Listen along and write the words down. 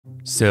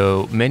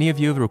So many of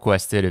you have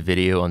requested a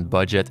video on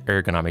budget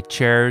ergonomic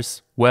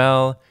chairs.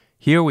 Well,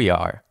 here we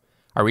are.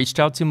 I reached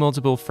out to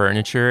multiple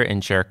furniture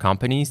and chair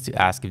companies to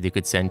ask if they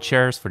could send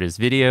chairs for this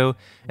video,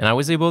 and I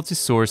was able to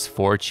source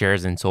 4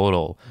 chairs in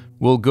total.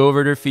 We'll go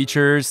over their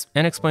features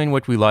and explain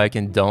what we like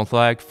and don't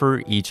like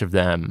for each of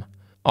them.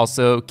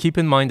 Also, keep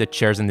in mind that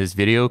chairs in this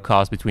video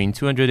cost between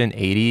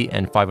 $280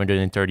 and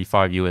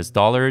 $535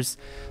 US.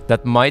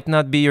 That might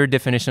not be your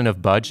definition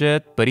of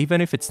budget, but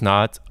even if it's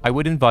not, I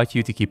would invite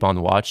you to keep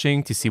on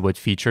watching to see what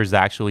features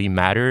actually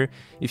matter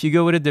if you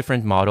go with a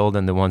different model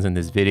than the ones in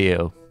this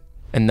video.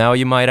 And now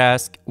you might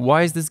ask,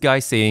 why is this guy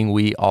saying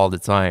we all the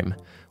time?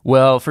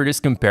 Well, for this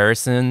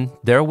comparison,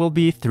 there will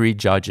be 3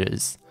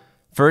 judges.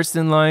 First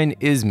in line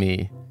is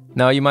me.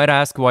 Now you might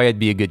ask why I'd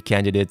be a good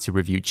candidate to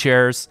review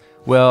chairs.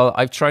 Well,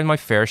 I've tried my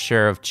fair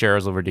share of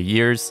chairs over the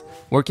years,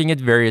 working at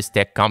various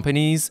tech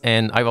companies,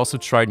 and I've also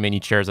tried many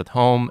chairs at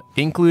home,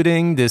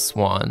 including this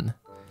one.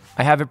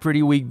 I have a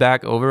pretty weak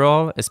back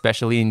overall,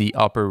 especially in the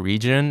upper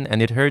region,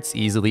 and it hurts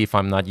easily if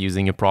I'm not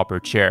using a proper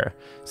chair.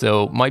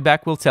 So my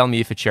back will tell me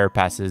if a chair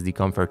passes the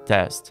comfort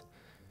test.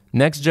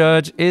 Next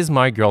judge is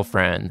my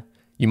girlfriend.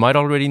 You might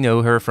already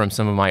know her from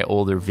some of my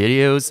older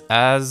videos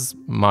as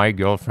my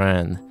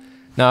girlfriend.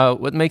 Now,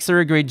 what makes her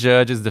a great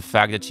judge is the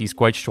fact that she's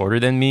quite shorter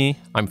than me.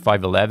 I'm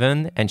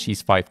 5'11" and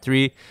she's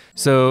 5'3",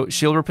 so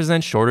she'll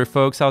represent shorter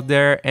folks out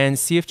there and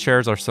see if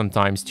chairs are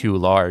sometimes too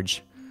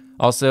large.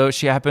 Also,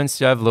 she happens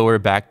to have lower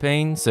back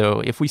pain,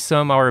 so if we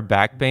sum our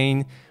back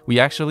pain, we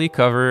actually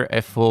cover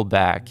a full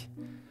back.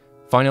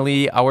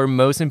 Finally, our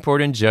most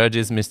important judge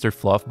is Mr.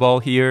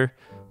 Fluffball here.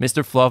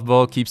 Mr.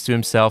 Fluffball keeps to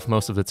himself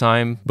most of the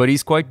time, but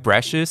he's quite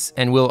precious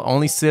and will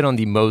only sit on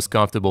the most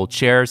comfortable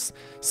chairs,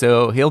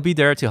 so he'll be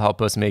there to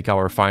help us make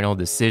our final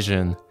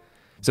decision.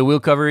 So we'll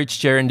cover each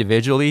chair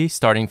individually,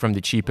 starting from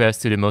the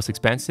cheapest to the most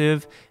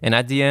expensive, and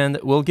at the end,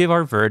 we'll give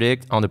our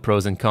verdict on the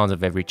pros and cons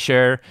of every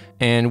chair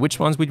and which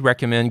ones we'd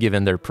recommend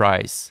given their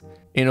price.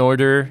 In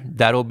order,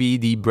 that'll be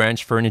the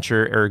Branch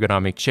Furniture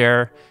Ergonomic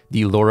Chair,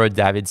 the Laura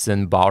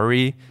Davidson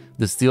Bowery,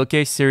 the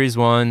Steelcase Series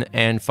 1,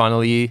 and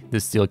finally, the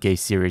Steelcase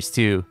Series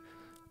 2.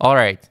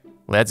 Alright,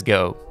 let's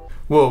go.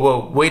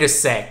 Whoa, wait a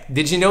sec.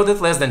 Did you know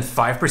that less than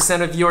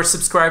 5% of you are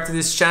subscribed to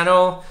this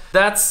channel?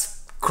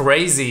 That's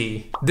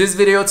crazy. This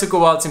video took a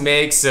while to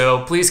make,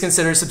 so please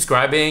consider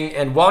subscribing,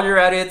 and while you're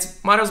at it,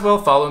 might as well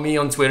follow me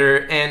on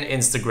Twitter and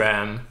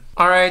Instagram.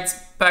 Alright,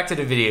 back to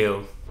the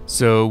video.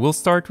 So we'll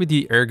start with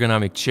the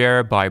ergonomic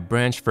chair by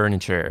Branch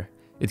Furniture.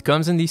 It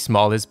comes in the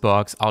smallest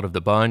box out of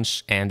the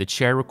bunch, and the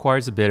chair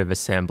requires a bit of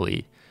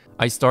assembly.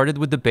 I started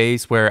with the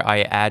base where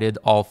I added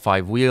all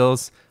 5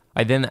 wheels.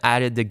 I then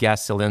added the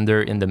gas cylinder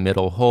in the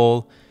middle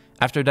hole.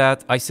 After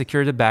that, I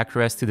secured the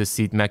backrest to the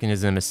seat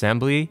mechanism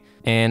assembly,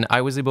 and I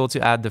was able to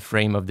add the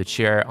frame of the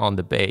chair on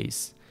the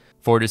base.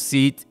 For the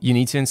seat, you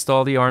need to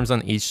install the arms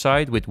on each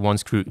side with 1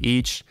 screw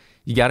each.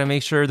 You gotta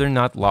make sure they're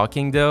not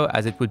locking though,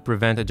 as it would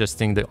prevent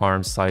adjusting the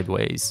arms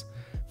sideways.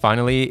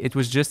 Finally, it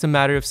was just a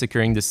matter of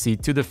securing the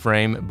seat to the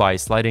frame by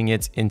sliding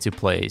it into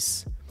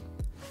place.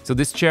 So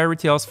this chair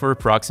retails for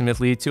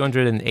approximately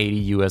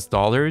 $280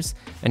 US,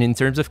 and in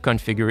terms of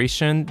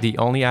configuration, the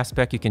only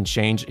aspect you can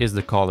change is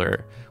the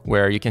color,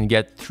 where you can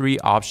get 3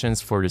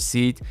 options for the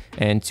seat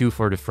and 2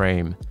 for the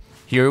frame.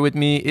 Here with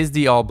me is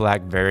the all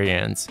black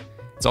variant.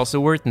 It's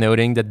also worth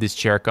noting that this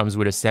chair comes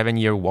with a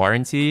 7-year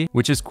warranty,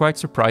 which is quite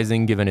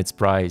surprising given its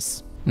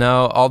price.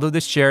 Now, although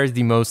this chair is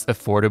the most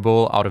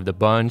affordable out of the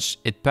bunch,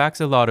 it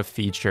packs a lot of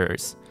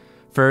features.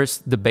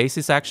 First, the base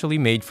is actually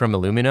made from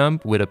aluminum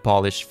with a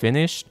polished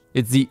finish.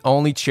 It's the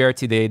only chair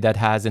today that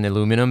has an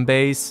aluminum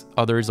base,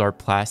 others are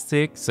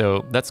plastic,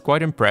 so that's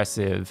quite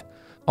impressive.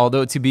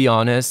 Although to be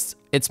honest,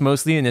 it's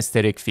mostly an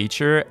aesthetic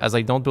feature, as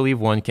I don't believe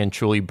one can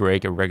truly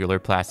break a regular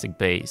plastic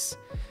base.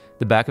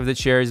 The back of the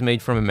chair is made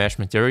from a mesh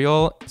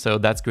material, so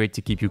that's great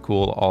to keep you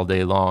cool all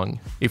day long.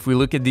 If we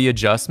look at the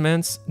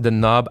adjustments, the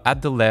knob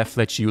at the left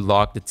lets you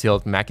lock the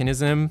tilt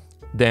mechanism,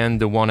 then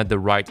the one at the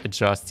right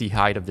adjusts the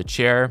height of the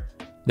chair.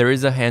 There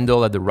is a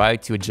handle at the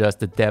right to adjust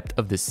the depth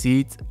of the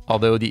seat,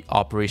 although the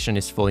operation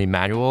is fully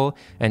manual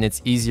and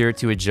it's easier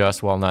to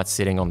adjust while not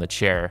sitting on the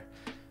chair.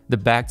 The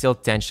back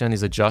tilt tension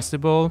is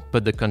adjustable,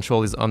 but the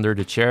control is under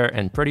the chair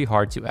and pretty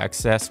hard to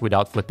access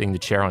without flipping the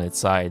chair on its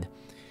side.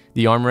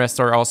 The armrests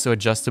are also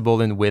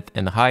adjustable in width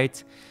and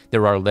height.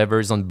 There are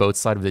levers on both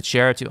sides of the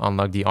chair to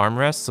unlock the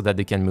armrests so that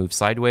they can move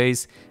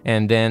sideways.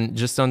 And then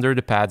just under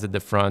the pads at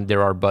the front,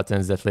 there are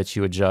buttons that let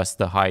you adjust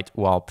the height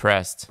while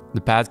pressed.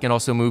 The pads can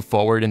also move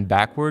forward and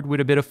backward with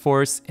a bit of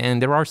force,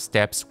 and there are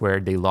steps where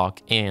they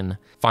lock in.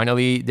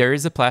 Finally, there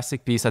is a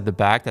plastic piece at the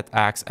back that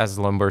acts as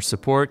lumbar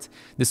support.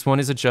 This one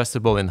is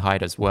adjustable in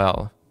height as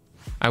well.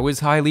 I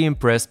was highly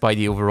impressed by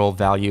the overall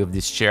value of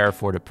this chair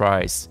for the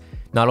price.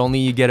 Not only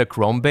you get a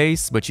chrome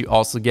base, but you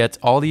also get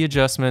all the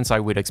adjustments I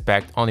would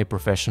expect on a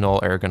professional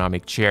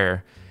ergonomic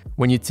chair.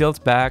 When you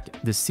tilt back,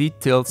 the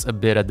seat tilts a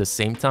bit at the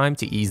same time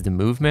to ease the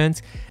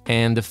movement,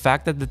 and the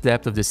fact that the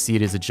depth of the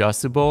seat is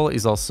adjustable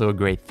is also a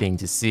great thing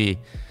to see.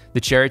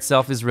 The chair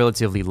itself is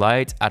relatively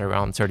light at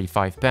around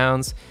 35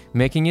 pounds,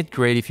 making it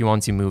great if you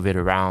want to move it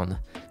around.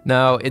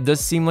 Now, it does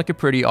seem like a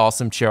pretty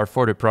awesome chair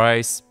for the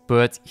price,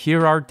 but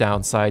here are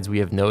downsides we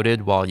have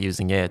noted while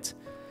using it.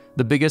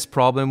 The biggest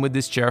problem with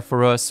this chair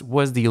for us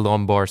was the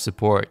lumbar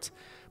support.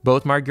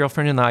 Both my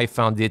girlfriend and I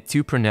found it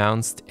too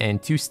pronounced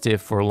and too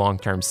stiff for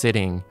long-term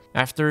sitting.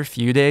 After a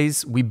few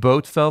days, we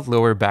both felt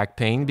lower back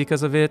pain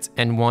because of it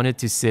and wanted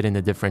to sit in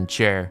a different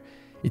chair.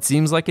 It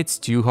seems like it's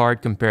too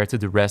hard compared to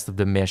the rest of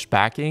the mesh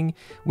backing,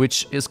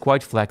 which is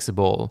quite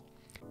flexible.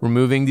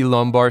 Removing the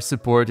lumbar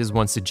support is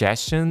one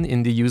suggestion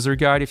in the user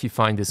guide if you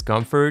find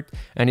discomfort,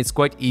 and it's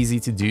quite easy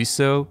to do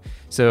so.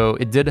 So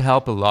it did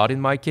help a lot in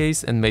my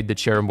case and made the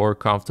chair more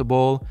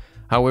comfortable.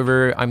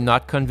 However, I'm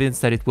not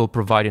convinced that it will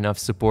provide enough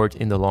support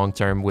in the long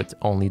term with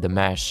only the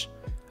mesh.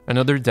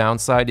 Another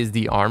downside is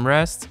the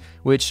armrest,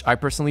 which I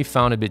personally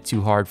found a bit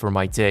too hard for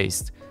my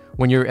taste.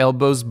 When your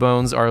elbows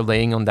bones are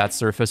laying on that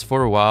surface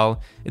for a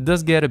while, it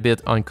does get a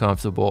bit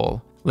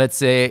uncomfortable. Let's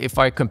say if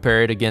I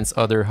compare it against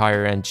other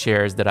higher end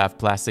chairs that have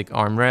plastic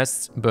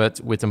armrests,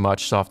 but with a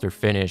much softer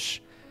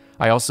finish.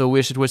 I also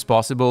wish it was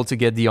possible to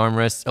get the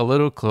armrests a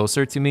little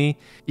closer to me.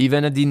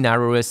 Even at the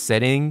narrowest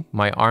setting,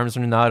 my arms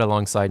are not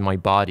alongside my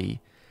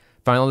body.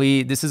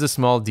 Finally, this is a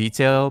small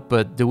detail,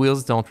 but the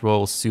wheels don't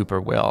roll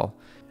super well.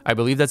 I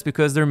believe that's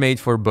because they're made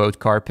for both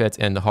carpet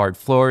and hard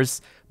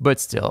floors, but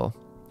still.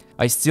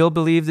 I still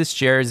believe this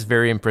chair is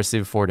very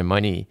impressive for the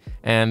money,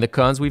 and the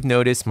cons we've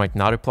noticed might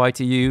not apply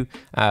to you,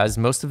 as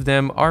most of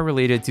them are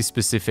related to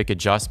specific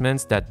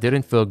adjustments that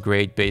didn't feel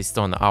great based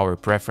on our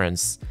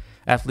preference.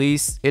 At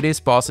least, it is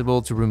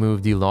possible to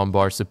remove the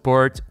lumbar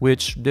support,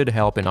 which did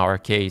help in our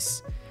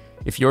case.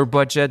 If your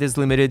budget is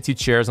limited to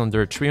chairs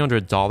under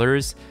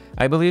 $300,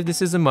 I believe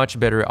this is a much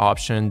better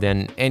option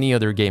than any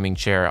other gaming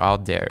chair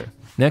out there.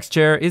 Next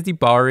chair is the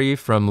Bowery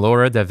from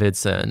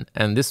Davidson,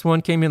 and this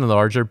one came in a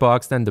larger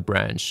box than the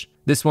branch.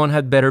 This one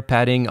had better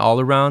padding all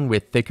around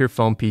with thicker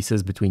foam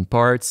pieces between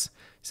parts.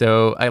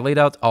 So I laid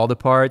out all the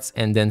parts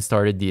and then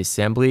started the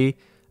assembly.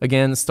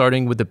 Again,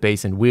 starting with the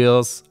base and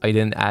wheels, I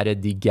then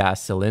added the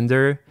gas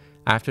cylinder.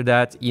 After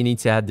that, you need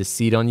to add the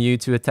seat on you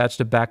to attach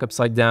the back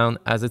upside down,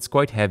 as it's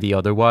quite heavy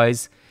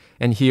otherwise.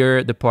 And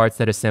here, the parts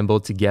that assemble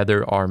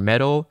together are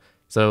metal,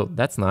 so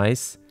that's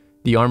nice.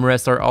 The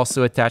armrests are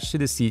also attached to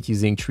the seat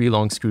using 3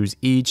 long screws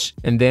each,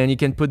 and then you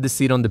can put the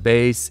seat on the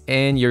base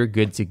and you're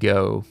good to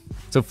go.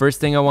 So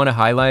first thing I want to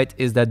highlight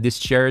is that this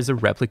chair is a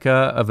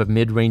replica of a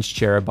mid-range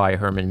chair by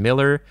Herman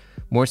Miller,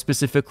 more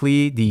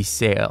specifically the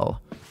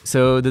Sail.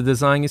 So the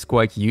design is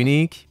quite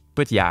unique,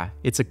 but yeah,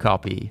 it's a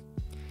copy.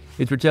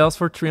 It retails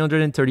for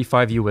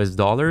 $335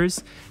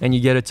 US, and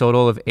you get a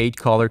total of 8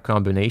 color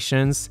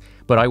combinations,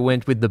 but I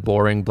went with the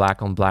boring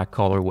black on black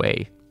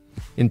colorway.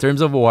 In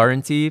terms of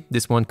warranty,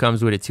 this one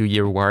comes with a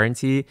 2-year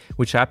warranty,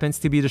 which happens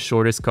to be the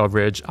shortest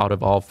coverage out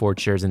of all 4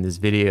 chairs in this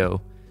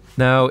video.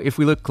 Now, if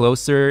we look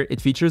closer,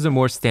 it features a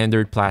more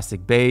standard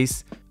plastic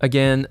base.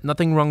 Again,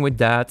 nothing wrong with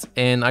that,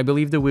 and I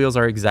believe the wheels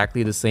are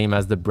exactly the same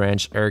as the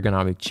branch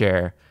ergonomic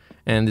chair.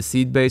 And the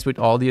seat base with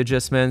all the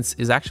adjustments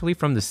is actually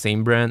from the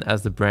same brand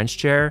as the branch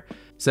chair,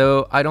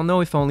 so I don't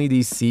know if only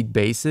these seat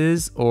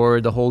bases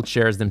or the whole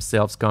chairs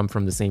themselves come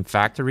from the same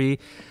factory.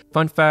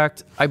 Fun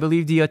fact, I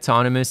believe the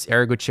autonomous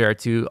Ergo Chair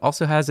 2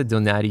 also has a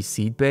Donati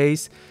seat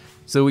base,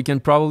 so we can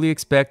probably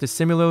expect a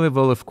similar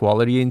level of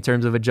quality in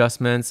terms of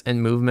adjustments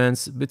and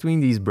movements between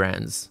these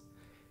brands.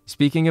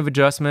 Speaking of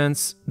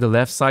adjustments, the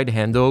left side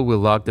handle will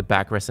lock the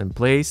backrest in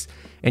place,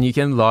 and you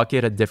can lock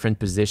it at different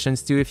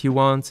positions too if you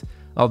want,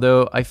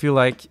 although I feel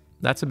like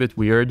that's a bit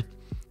weird.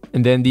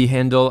 And then the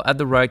handle at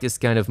the right is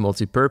kind of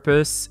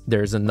multi-purpose.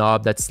 There's a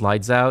knob that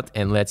slides out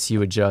and lets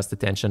you adjust the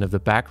tension of the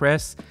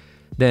backrest.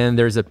 Then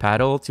there's a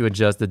paddle to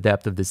adjust the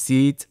depth of the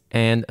seat,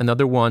 and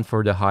another one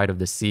for the height of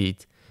the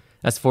seat.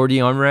 As for the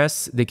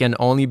armrests, they can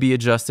only be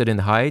adjusted in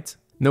height,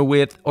 no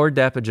width or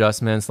depth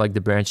adjustments like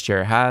the branch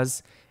chair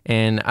has.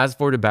 And as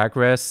for the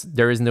backrests,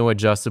 there is no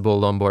adjustable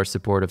lumbar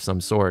support of some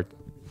sort.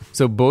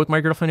 So both my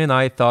girlfriend and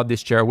I thought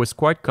this chair was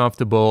quite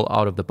comfortable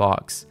out of the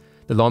box.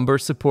 The lumbar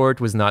support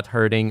was not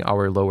hurting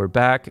our lower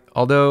back,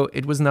 although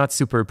it was not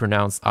super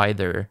pronounced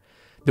either.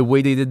 The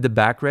way they did the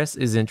backrest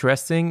is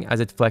interesting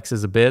as it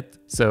flexes a bit,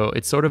 so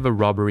it's sort of a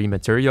rubbery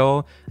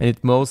material and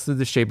it molds to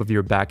the shape of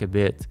your back a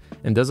bit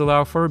and does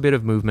allow for a bit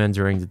of movement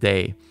during the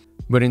day.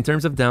 But in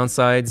terms of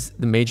downsides,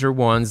 the major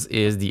ones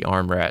is the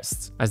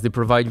armrests, as they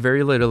provide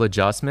very little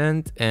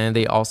adjustment and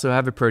they also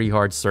have a pretty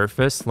hard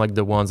surface like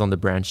the ones on the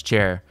branch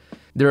chair.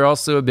 They're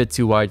also a bit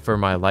too wide for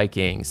my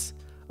likings.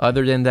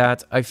 Other than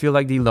that, I feel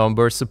like the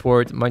lumbar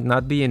support might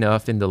not be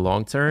enough in the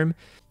long term.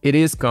 It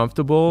is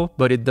comfortable,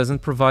 but it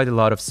doesn't provide a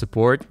lot of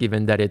support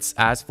given that it's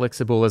as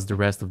flexible as the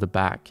rest of the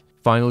back.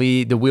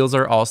 Finally, the wheels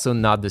are also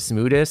not the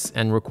smoothest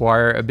and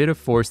require a bit of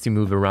force to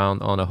move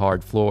around on a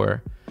hard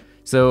floor.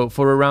 So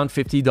for around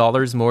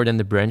 $50 more than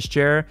the branch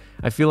chair,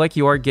 I feel like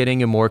you are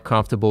getting a more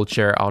comfortable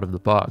chair out of the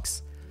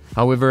box.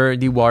 However,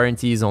 the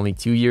warranty is only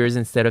 2 years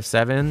instead of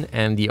 7,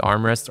 and the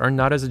armrests are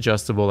not as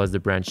adjustable as the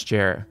branch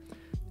chair.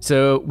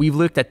 So we've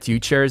looked at 2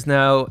 chairs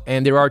now,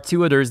 and there are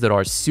 2 others that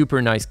are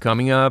super nice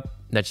coming up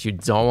that you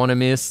don't want to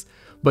miss.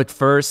 But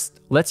first,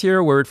 let's hear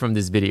a word from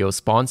this video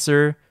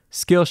sponsor,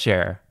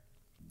 Skillshare.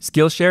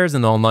 Skillshare is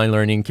an online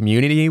learning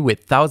community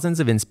with thousands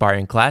of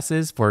inspiring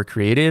classes for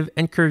creative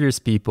and curious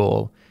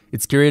people.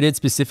 It's curated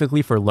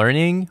specifically for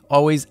learning,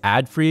 always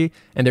ad-free,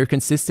 and they're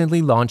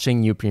consistently launching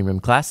new premium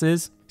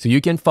classes, so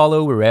you can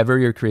follow wherever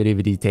your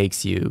creativity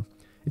takes you.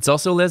 It's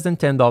also less than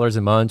 $10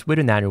 a month with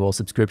an annual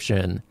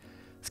subscription.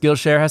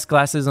 Skillshare has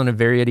classes on a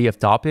variety of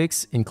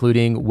topics,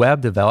 including web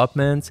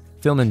development,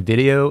 film and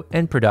video,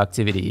 and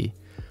productivity.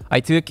 I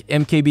took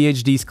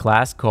MKBHD's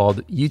class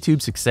called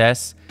YouTube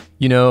Success,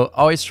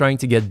 always trying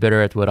to get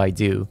better at what I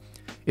do.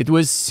 It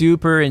was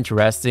super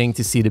interesting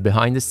to see the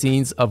behind the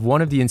scenes of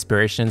one of the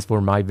inspirations for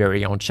my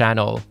very own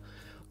channel.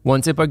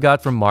 One tip I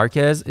got from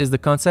Marquez is the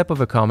concept of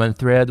a common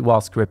thread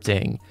while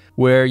scripting,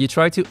 where you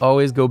try to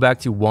always go back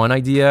to one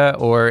idea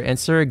or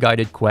answer a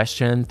guided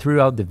question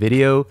throughout the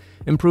video,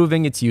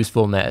 improving its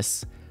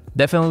usefulness.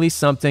 Definitely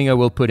something I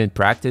will put in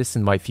practice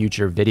in my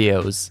future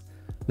videos.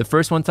 The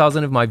first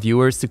 1,000 of my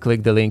viewers to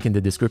click the link in the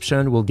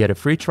description will get a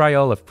free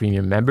trial of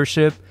premium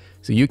membership,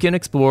 so you can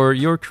explore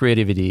your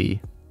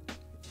creativity.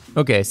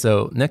 Okay,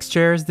 so next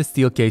chair is the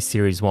Steelcase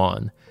Series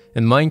 1,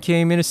 and mine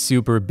came in a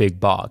super big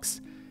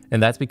box.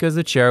 And that's because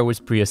the chair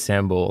was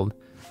pre-assembled.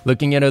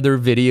 Looking at other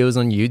videos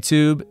on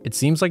YouTube, it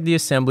seems like the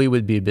assembly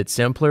would be a bit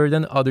simpler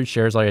than other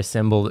chairs I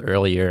assembled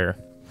earlier.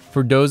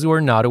 For those who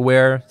are not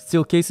aware,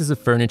 Steelcase is a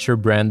furniture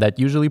brand that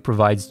usually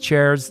provides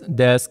chairs,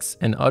 desks,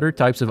 and other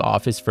types of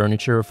office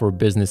furniture for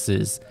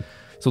businesses.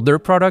 So their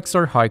products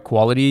are high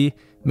quality,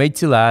 made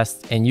to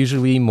last, and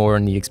usually more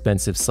on the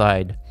expensive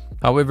side.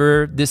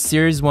 However, this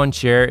Series 1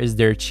 chair is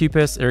their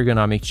cheapest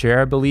ergonomic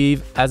chair, I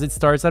believe, as it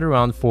starts at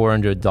around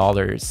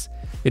 $400.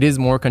 It is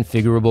more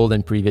configurable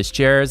than previous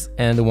chairs,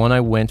 and the one I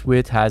went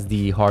with has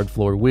the hard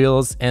floor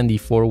wheels and the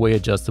 4-way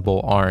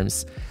adjustable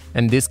arms.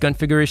 And this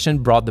configuration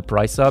brought the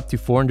price up to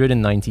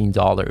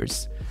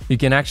 $419. You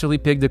can actually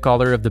pick the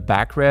color of the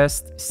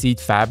backrest, seat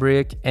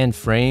fabric, and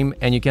frame,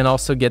 and you can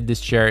also get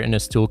this chair in a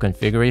stool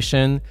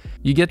configuration.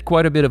 You get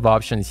quite a bit of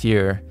options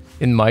here.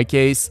 In my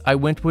case, I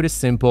went with a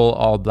simple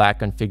all-black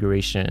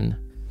configuration.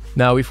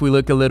 Now, if we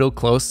look a little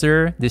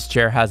closer, this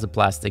chair has a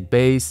plastic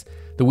base.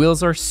 The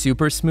wheels are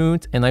super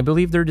smooth, and I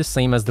believe they're the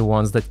same as the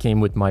ones that came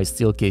with my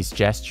Steelcase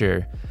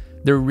Gesture.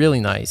 They're really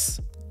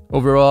nice.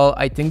 Overall,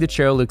 I think the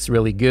chair looks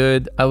really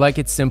good. I like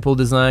its simple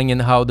design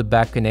and how the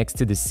back connects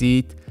to the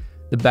seat.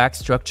 The back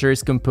structure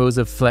is composed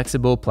of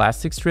flexible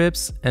plastic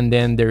strips, and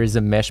then there is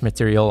a mesh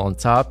material on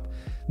top.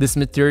 This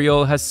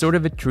material has sort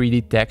of a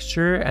 3D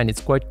texture, and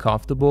it's quite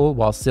comfortable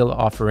while still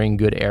offering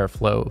good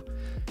airflow.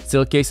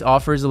 Steelcase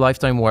offers a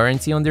lifetime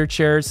warranty on their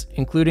chairs,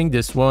 including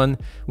this one,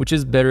 which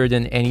is better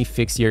than any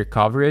fixed-year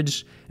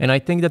coverage, and I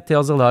think that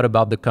tells a lot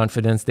about the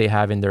confidence they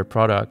have in their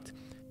product.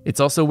 It's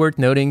also worth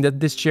noting that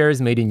this chair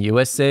is made in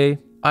USA.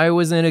 I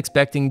wasn't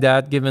expecting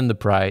that given the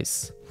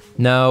price.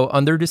 Now,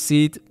 under the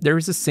seat, there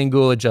is a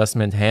single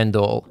adjustment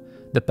handle.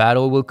 The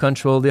paddle will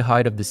control the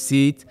height of the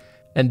seat,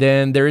 and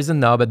then there is a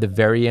knob at the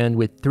very end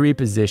with 3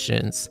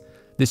 positions.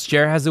 This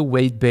chair has a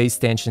weight-based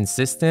tension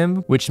system,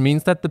 which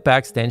means that the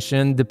back's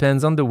tension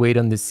depends on the weight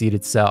on the seat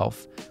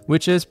itself,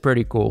 which is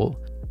pretty cool.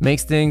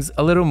 Makes things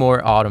a little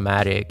more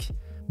automatic,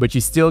 but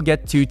you still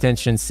get 2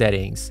 tension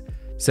settings.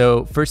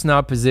 So first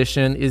knob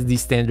position is the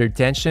standard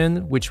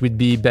tension, which would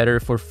be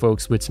better for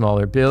folks with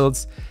smaller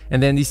builds,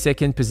 and then the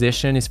second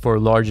position is for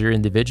larger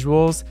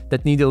individuals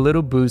that need a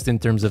little boost in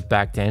terms of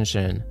back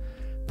tension.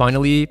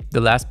 Finally,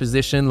 the last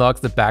position locks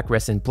the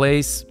backrest in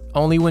place,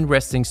 only when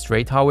resting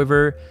straight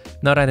however,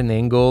 not at an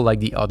angle like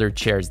the other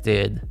chairs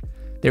did.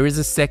 There is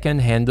a second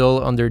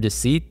handle under the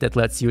seat that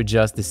lets you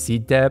adjust the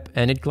seat depth,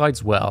 and it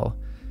glides well.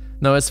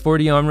 Now as for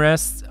the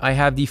armrests, I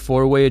have the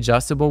 4-way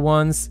adjustable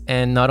ones,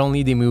 and not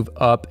only they move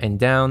up and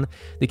down,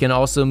 they can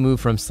also move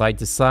from side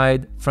to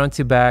side, front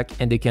to back,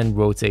 and they can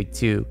rotate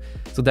too.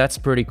 So that's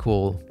pretty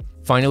cool.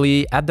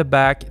 Finally, at the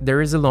back,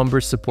 there is a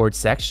lumbar support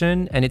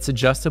section, and it's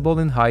adjustable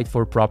in height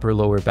for proper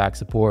lower back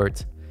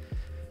support.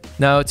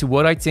 Now, to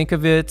what I think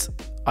of it,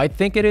 I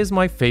think it is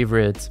my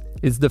favorite.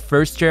 It's the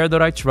first chair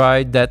that I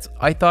tried that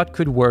I thought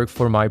could work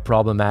for my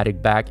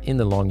problematic back in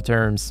the long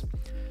terms.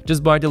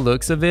 Just by the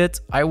looks of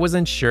it, I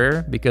wasn't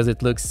sure because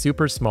it looks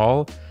super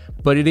small,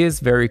 but it is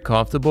very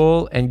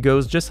comfortable and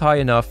goes just high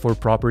enough for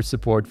proper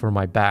support for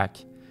my back.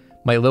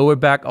 My lower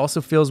back also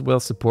feels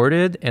well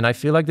supported, and I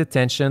feel like the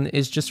tension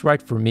is just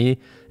right for me,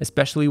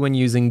 especially when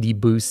using the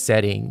boost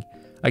setting.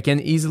 I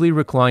can easily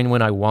recline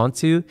when I want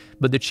to,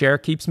 but the chair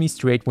keeps me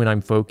straight when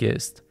I'm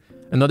focused.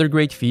 Another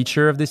great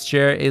feature of this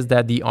chair is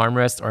that the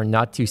armrests are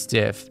not too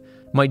stiff.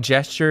 My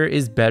gesture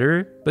is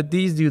better, but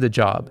these do the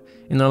job,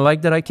 and I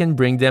like that I can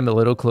bring them a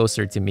little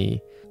closer to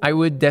me. I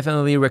would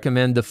definitely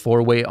recommend the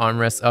 4-way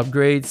armrest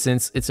upgrade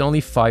since it's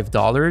only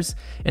 $5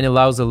 and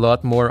allows a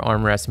lot more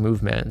armrest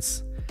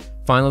movements.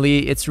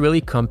 Finally, it's really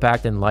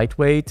compact and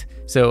lightweight,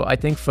 so I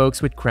think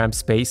folks with cramped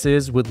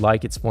spaces would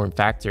like its form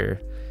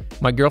factor.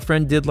 My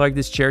girlfriend did like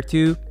this chair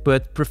too,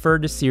 but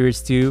preferred the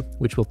Series 2,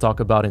 which we'll talk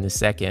about in a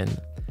second.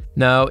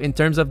 Now, in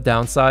terms of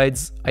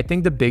downsides, I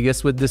think the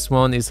biggest with this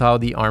one is how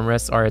the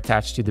armrests are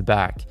attached to the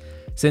back.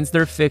 Since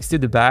they're fixed to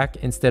the back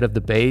instead of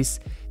the base,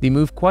 they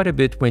move quite a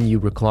bit when you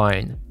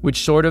recline,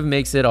 which sort of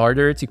makes it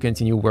harder to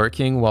continue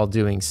working while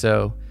doing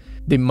so.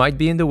 They might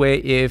be in the way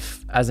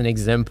if, as an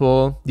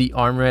example, the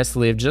armrests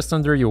live just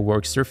under your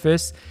work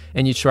surface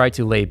and you try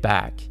to lay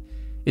back.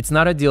 It's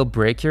not a deal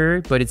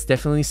breaker, but it's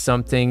definitely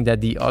something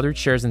that the other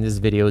chairs in this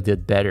video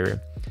did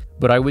better.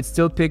 But I would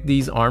still pick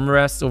these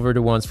armrests over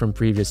the ones from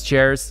previous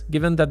chairs,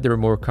 given that they're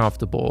more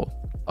comfortable.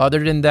 Other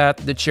than that,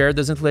 the chair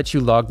doesn't let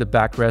you lock the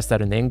backrest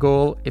at an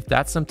angle if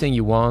that's something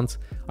you want.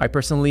 I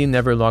personally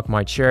never lock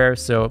my chair,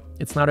 so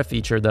it's not a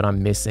feature that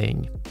I'm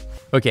missing.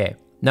 Okay,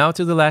 now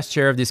to the last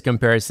chair of this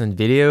comparison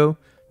video,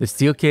 the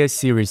Steelcase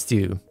Series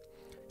 2.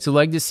 So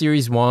like the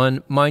Series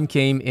 1, mine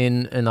came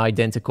in an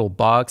identical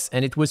box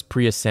and it was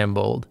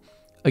pre-assembled.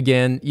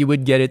 Again, you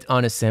would get it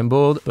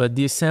unassembled, but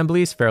the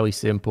assembly is fairly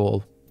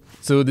simple.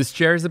 So this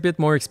chair is a bit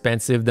more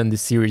expensive than the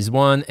Series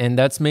 1, and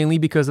that's mainly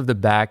because of the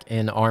back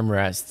and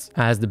armrests,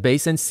 as the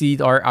base and seat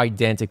are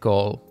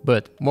identical,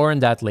 but more on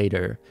that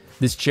later.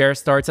 This chair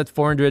starts at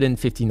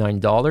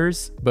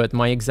 $459, but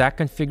my exact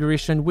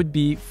configuration would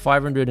be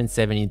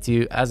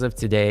 $572 as of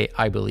today,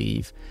 I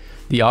believe.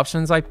 The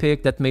options I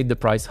picked that made the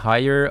price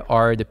higher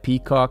are the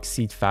peacock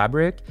seat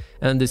fabric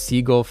and the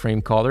seagull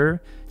frame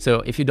color.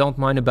 So if you don't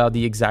mind about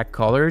the exact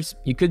colors,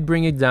 you could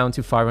bring it down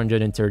to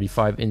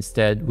 $535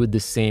 instead with the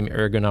same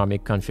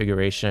ergonomic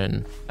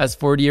configuration. As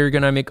for the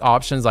ergonomic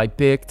options I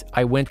picked,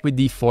 I went with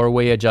the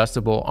 4-way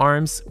adjustable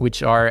arms,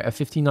 which are a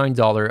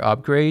 $59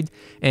 upgrade,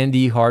 and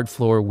the hard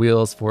floor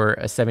wheels for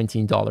a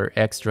 $17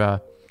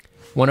 extra.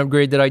 One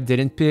upgrade that I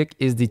didn't pick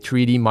is the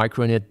 3D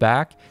micro knit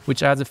back,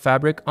 which adds a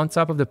fabric on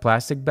top of the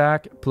plastic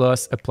back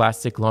plus a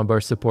plastic lumbar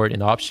support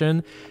and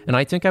option, and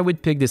I think I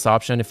would pick this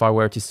option if I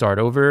were to start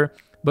over,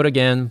 but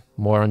again,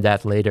 more on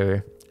that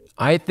later.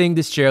 I think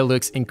this chair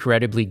looks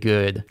incredibly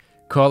good.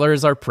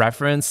 Colors are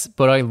preference,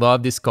 but I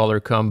love this color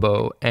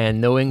combo, and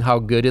knowing how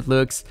good it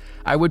looks,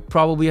 I would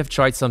probably have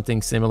tried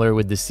something similar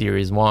with the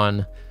Series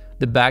 1.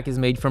 The back is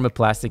made from a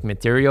plastic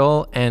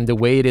material, and the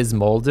way it is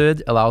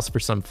molded allows for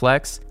some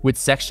flex, with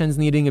sections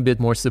needing a bit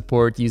more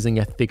support using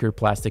a thicker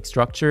plastic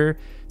structure,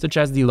 such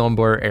as the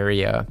lumbar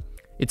area.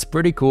 It's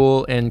pretty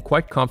cool and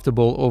quite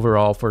comfortable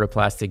overall for a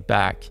plastic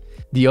back.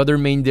 The other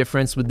main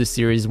difference with the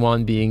Series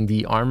 1 being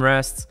the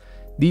armrests.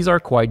 These are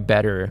quite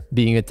better,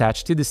 being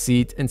attached to the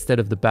seat instead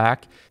of the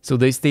back, so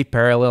they stay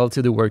parallel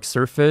to the work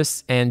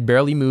surface and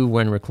barely move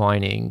when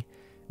reclining.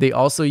 They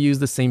also use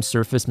the same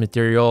surface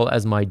material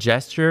as my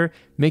gesture,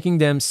 making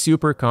them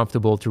super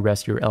comfortable to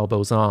rest your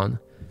elbows on.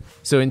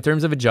 So in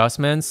terms of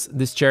adjustments,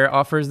 this chair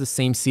offers the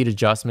same seat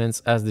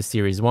adjustments as the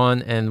Series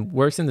 1 and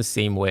works in the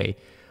same way.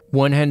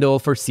 One handle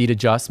for seat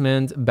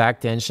adjustment,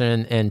 back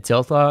tension, and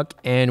tilt lock,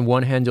 and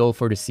one handle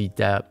for the seat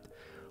depth.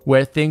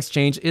 Where things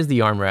change is the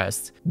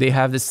armrest. They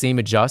have the same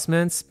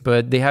adjustments,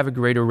 but they have a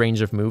greater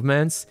range of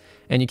movements,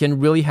 and you can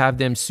really have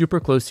them super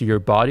close to your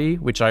body,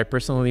 which I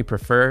personally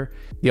prefer.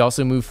 They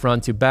also move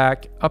front to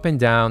back, up and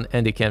down,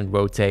 and they can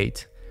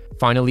rotate.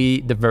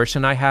 Finally, the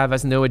version I have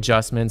has no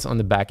adjustments on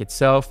the back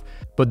itself,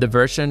 but the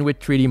version with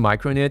 3D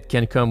micronit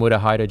can come with a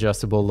height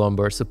adjustable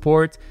lumbar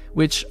support,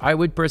 which I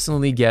would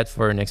personally get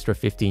for an extra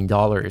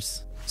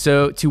 $15.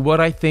 So to what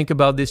I think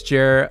about this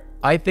chair,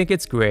 I think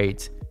it's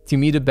great. To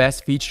me, the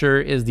best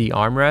feature is the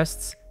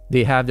armrests.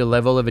 They have the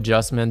level of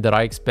adjustment that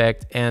I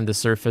expect, and the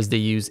surface they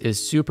use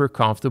is super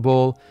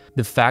comfortable.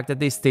 The fact that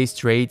they stay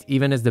straight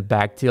even as the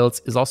back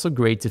tilts is also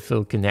great to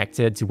feel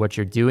connected to what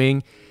you're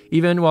doing,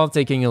 even while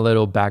taking a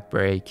little back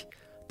break.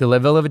 The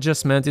level of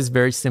adjustment is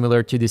very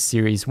similar to the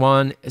Series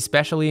 1,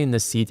 especially in the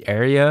seat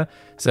area,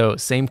 so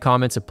same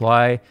comments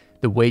apply.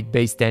 The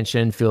weight-based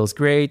tension feels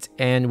great,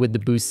 and with the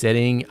boost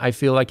setting, I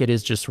feel like it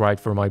is just right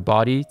for my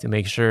body to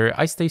make sure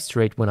I stay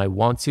straight when I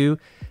want to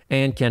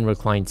and can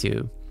recline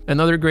too.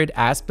 Another great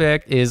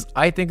aspect is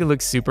I think it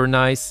looks super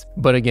nice,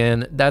 but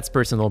again, that's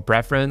personal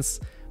preference.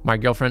 My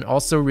girlfriend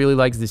also really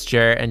likes this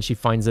chair and she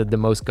finds it the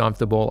most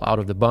comfortable out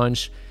of the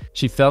bunch.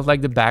 She felt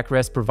like the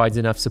backrest provides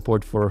enough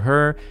support for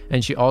her,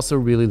 and she also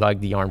really liked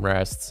the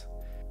armrests.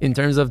 In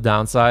terms of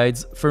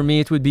downsides, for me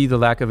it would be the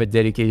lack of a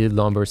dedicated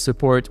lumbar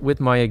support with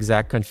my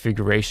exact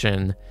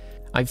configuration.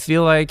 I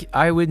feel like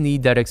I would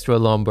need that extra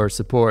lumbar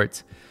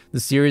support. The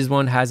Series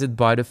 1 has it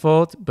by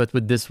default, but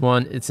with this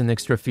one it's an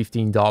extra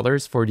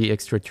 $15 for the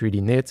extra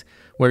 3D knit,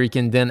 where you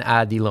can then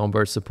add the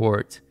lumbar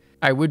support.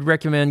 I would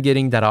recommend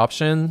getting that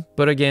option,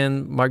 but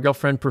again, my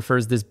girlfriend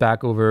prefers this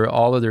back over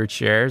all other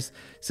chairs,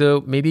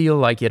 so maybe you'll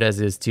like it as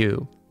is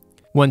too.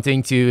 One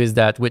thing too is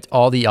that with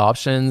all the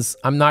options,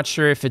 I'm not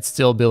sure if it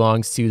still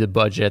belongs to the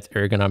budget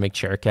ergonomic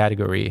chair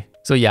category.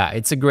 So yeah,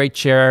 it's a great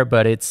chair,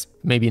 but it's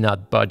maybe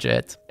not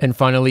budget. And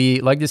finally,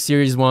 like the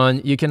Series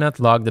 1, you cannot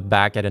lock the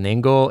back at an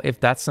angle if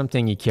that's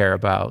something you care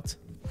about.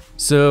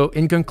 So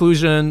in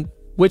conclusion,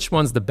 which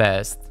one's the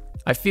best?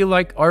 I feel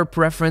like our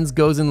preference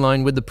goes in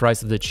line with the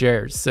price of the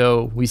chairs,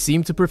 so we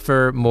seem to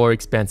prefer more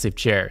expensive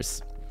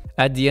chairs.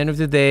 At the end of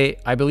the day,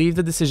 I believe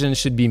the decision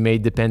should be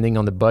made depending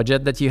on the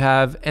budget that you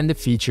have and the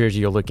features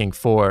you're looking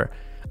for.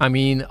 I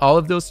mean, all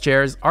of those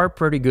chairs are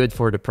pretty good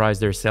for the price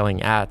they're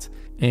selling at,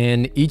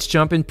 and each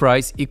jump in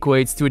price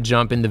equates to a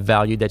jump in the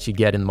value that you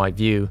get in my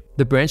view.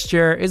 The bench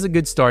chair is a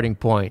good starting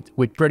point,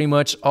 with pretty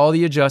much all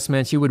the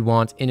adjustments you would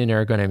want in an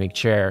ergonomic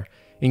chair,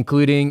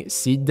 including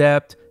seat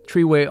depth,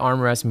 three-way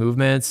armrest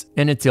movements,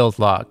 and a tilt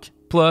lock,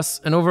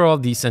 plus an overall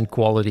decent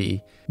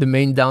quality. The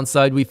main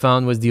downside we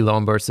found was the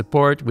lumbar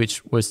support,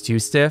 which was too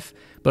stiff,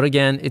 but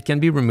again, it can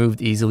be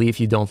removed easily if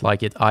you don't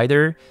like it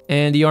either,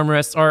 and the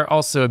armrests are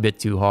also a bit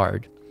too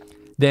hard.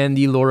 Then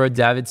the Laura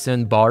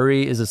Davidson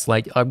Bowery is a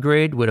slight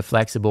upgrade with a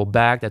flexible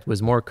back that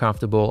was more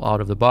comfortable out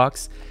of the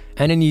box,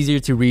 and an easier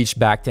to reach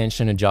back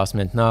tension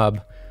adjustment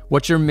knob.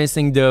 What you're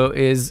missing though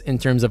is in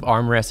terms of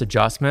armrest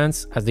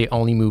adjustments, as they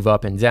only move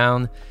up and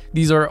down.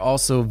 These are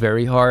also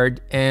very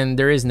hard, and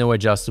there is no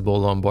adjustable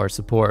lumbar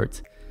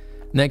support.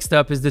 Next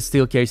up is the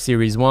Steelcase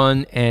Series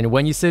 1, and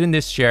when you sit in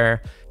this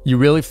chair, you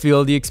really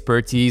feel the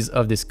expertise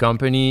of this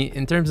company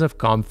in terms of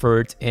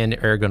comfort and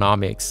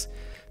ergonomics.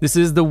 This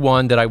is the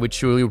one that I would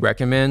truly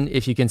recommend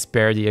if you can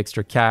spare the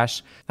extra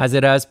cash, as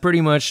it has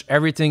pretty much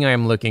everything I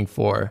am looking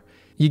for.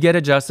 You get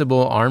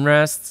adjustable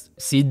armrests,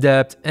 seat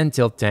depth, and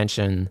tilt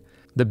tension.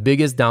 The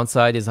biggest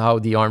downside is how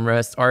the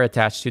armrests are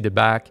attached to the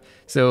back,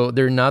 so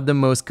they're not the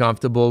most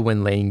comfortable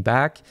when laying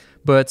back,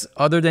 but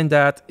other than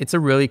that, it's a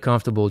really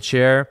comfortable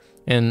chair,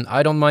 and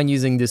I don't mind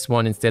using this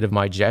one instead of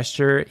my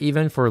gesture,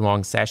 even for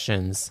long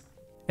sessions.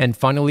 And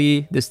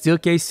finally, the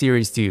Steelcase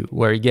Series 2,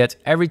 where you get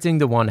everything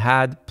the one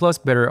had, plus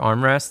better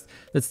armrests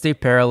that stay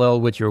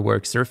parallel with your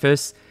work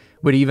surface,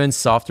 with even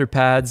softer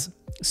pads,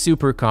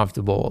 super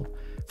comfortable.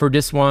 For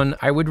this one,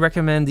 I would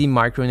recommend the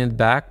micro-knit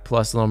back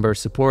plus lumbar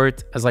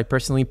support, as I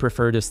personally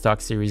prefer the stock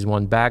Series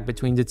 1 back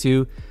between the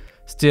two.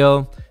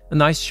 Still, a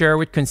nice chair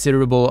with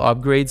considerable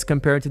upgrades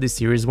compared to the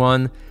Series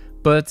 1,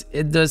 but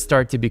it does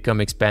start to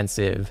become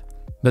expensive.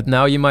 But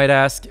now you might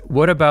ask,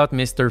 what about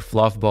Mr.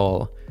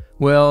 Fluffball?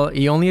 Well,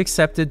 he only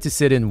accepted to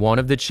sit in one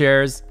of the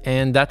chairs,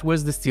 and that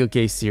was the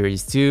Steelcase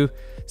Series 2,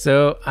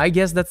 so I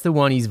guess that's the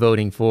one he's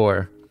voting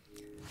for.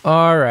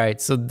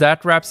 Alright, so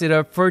that wraps it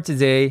up for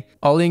today.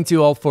 I'll link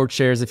to all 4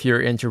 chairs if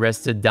you're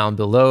interested down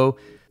below.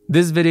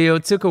 This video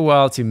took a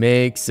while to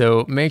make,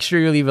 so make sure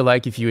you leave a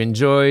like if you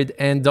enjoyed,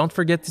 and don't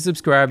forget to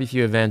subscribe if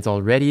you haven't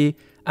already,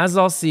 as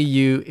I'll see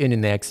you in the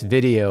next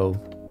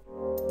video.